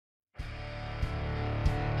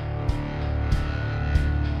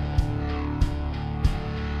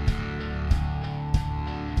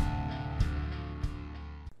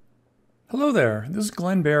Hello there, this is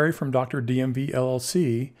Glenn Barry from Dr. DMV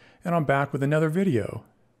LLC, and I'm back with another video.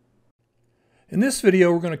 In this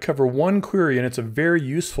video, we're going to cover one query, and it's a very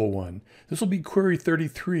useful one. This will be query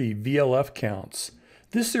 33, VLF Counts.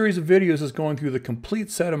 This series of videos is going through the complete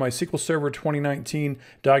set of my SQL Server 2019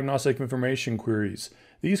 Diagnostic Information Queries.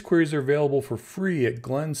 These queries are available for free at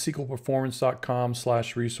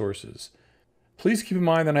glensqlperformance.com/resources. Please keep in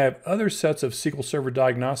mind that I have other sets of SQL Server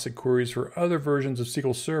diagnostic queries for other versions of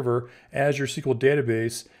SQL Server, Azure SQL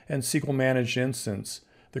Database, and SQL Managed Instance.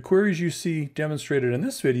 The queries you see demonstrated in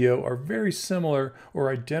this video are very similar or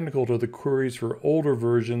identical to the queries for older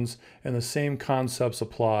versions, and the same concepts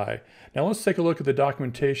apply. Now let's take a look at the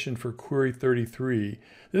documentation for query 33.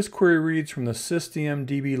 This query reads from the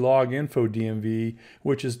sysdmdb log info DMV,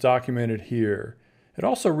 which is documented here. It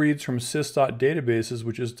also reads from sys.databases,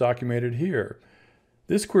 which is documented here.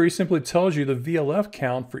 This query simply tells you the VLF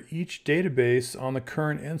count for each database on the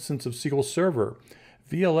current instance of SQL Server.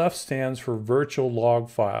 VLF stands for Virtual Log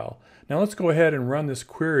File. Now let's go ahead and run this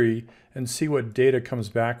query and see what data comes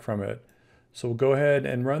back from it. So we'll go ahead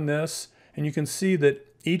and run this, and you can see that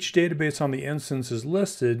each database on the instance is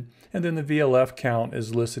listed, and then the VLF count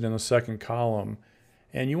is listed in the second column.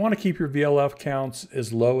 And you want to keep your VLF counts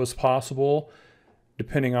as low as possible,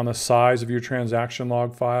 depending on the size of your transaction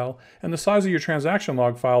log file. And the size of your transaction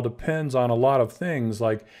log file depends on a lot of things,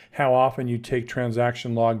 like how often you take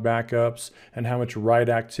transaction log backups and how much write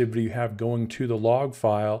activity you have going to the log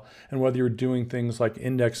file, and whether you're doing things like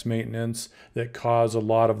index maintenance that cause a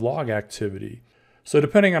lot of log activity. So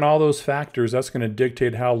depending on all those factors, that's going to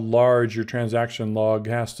dictate how large your transaction log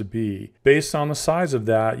has to be. Based on the size of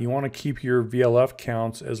that, you want to keep your VLF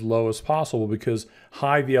counts as low as possible, because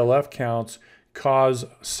high VLF counts cause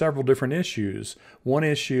several different issues. One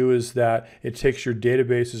issue is that it takes your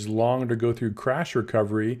databases longer to go through crash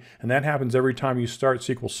recovery, and that happens every time you start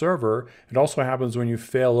SQL Server. It also happens when you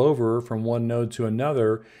fail over from one node to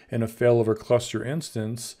another in a failover cluster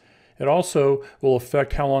instance. It also will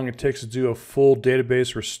affect how long it takes to do a full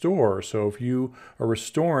database restore. So if you are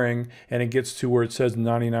restoring and it gets to where it says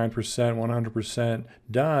 99%, 100%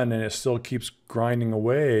 done, and it still keeps grinding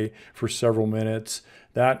away for several minutes,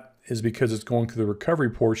 that is because it's going through the recovery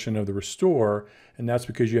portion of the restore, and that's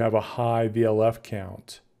because you have a high VLF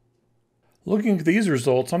count. Looking at these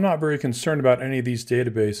results, I'm not very concerned about any of these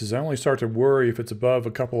databases. I only start to worry if it's above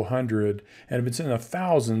a couple hundred, and if it's in the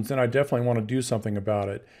thousands, then I definitely want to do something about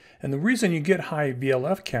it. And the reason you get high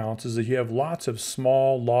VLF counts is that you have lots of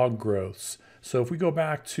small log growths. So if we go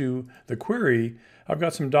back to the query, I've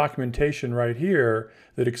got some documentation right here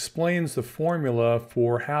that explains the formula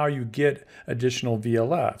for how you get additional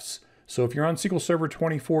VLFs. So if you're on SQL Server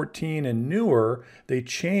 2014 and newer, they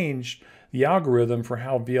changed the algorithm for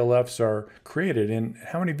how VLFs are created. And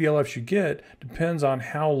how many VLFs you get depends on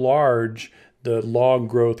how large the log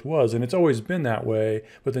growth was. And it's always been that way,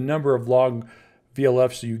 but the number of log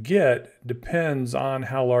VLFs you get depends on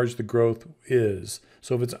how large the growth is.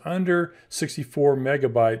 So if it's under 64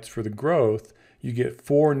 megabytes for the growth, you get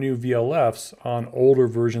 4 new VLFs on older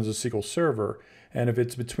versions of SQL Server. And if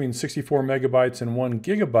it's between 64 megabytes and 1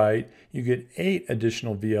 gigabyte, you get 8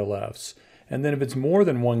 additional VLFs. And then if it's more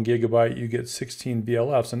than 1 gigabyte, you get 16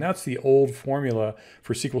 VLFs. And that's the old formula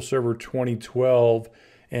for SQL Server 2012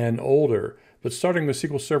 and older. But starting with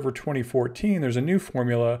SQL Server 2014, there's a new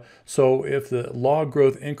formula. So if the log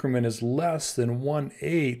growth increment is less than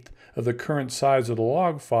 1/8 of the current size of the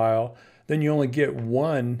log file, then you only get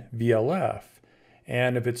 1 VLF.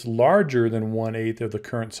 And if it's larger than 1/8 of the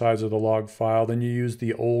current size of the log file, then you use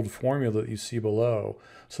the old formula that you see below.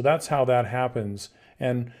 So that's how that happens.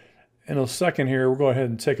 And in a second here, we'll go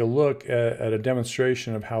ahead and take a look at a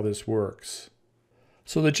demonstration of how this works.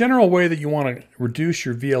 So the general way that you want to reduce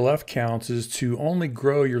your VLF counts is to only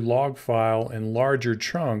grow your log file in larger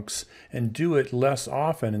chunks and do it less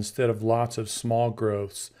often instead of lots of small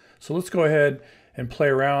growths. So let's go ahead and play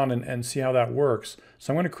around and see how that works.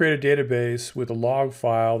 So I'm going to create a database with a log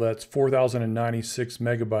file that's 4,096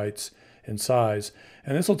 megabytes in size.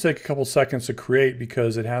 And this will take a couple seconds to create,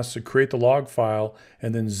 because it has to create the log file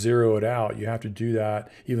and then zero it out. You have to do that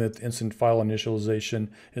even if instant file initialization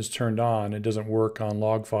is turned on. It doesn't work on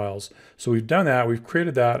log files. So we've done that, we've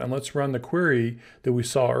created that, and let's run the query that we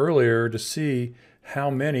saw earlier to see how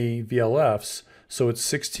many VLFs. So it's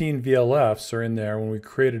 16 VLFs are in there when we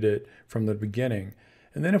created it from the beginning.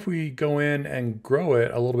 And then if we go in and grow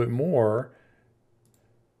it a little bit more,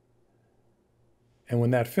 and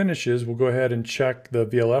when that finishes, we'll go ahead and check the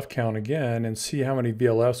VLF count again and see how many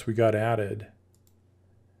VLFs we got added.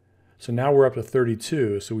 So now we're up to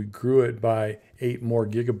 32, so we grew it by 8 more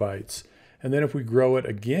gigabytes. And then if we grow it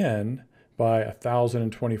again by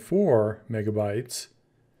 1,024 megabytes.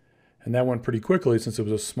 And that went pretty quickly since it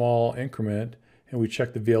was a small increment. And we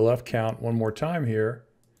check the VLF count one more time here.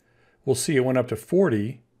 We'll see it went up to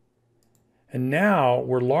 40. And now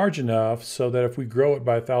we're large enough so that if we grow it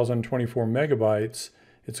by 1,024 megabytes,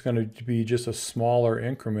 it's going to be just a smaller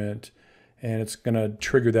increment, and it's going to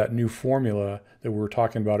trigger that new formula that we were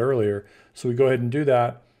talking about earlier. So we go ahead and do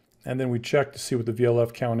that, and then we check to see what the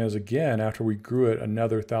VLF count is again after we grew it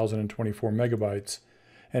another 1,024 megabytes,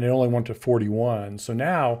 and it only went to 41. So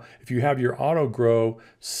now if you have your auto grow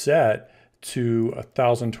set to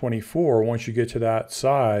 1,024, once you get to that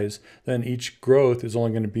size, then each growth is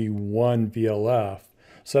only going to be 1 VLF.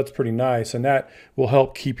 So that's pretty nice, and that will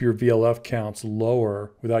help keep your VLF counts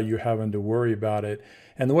lower without you having to worry about it.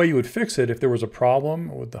 And the way you would fix it if there was a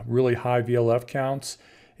problem with the really high VLF counts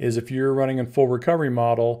is if you're running in full recovery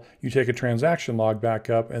model, you take a transaction log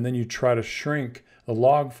backup and then you try to shrink the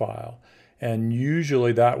log file. And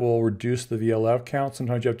usually that will reduce the VLF count.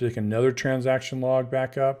 Sometimes you have to take another transaction log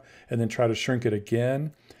backup and then try to shrink it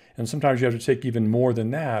again. And sometimes you have to take even more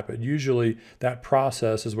than that, but usually that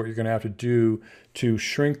process is what you're going to have to do to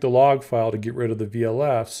shrink the log file to get rid of the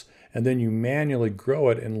VLFs, and then you manually grow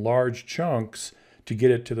it in large chunks to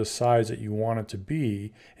get it to the size that you want it to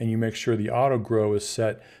be, and you make sure the auto grow is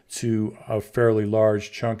set to a fairly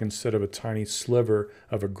large chunk instead of a tiny sliver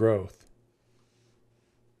of a growth.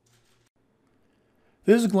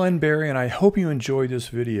 This is Glenn Berry, and I hope you enjoyed this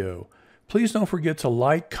video. Please don't forget to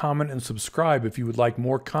like, comment, and subscribe if you would like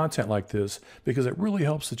more content like this, because it really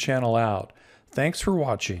helps the channel out. Thanks for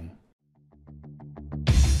watching.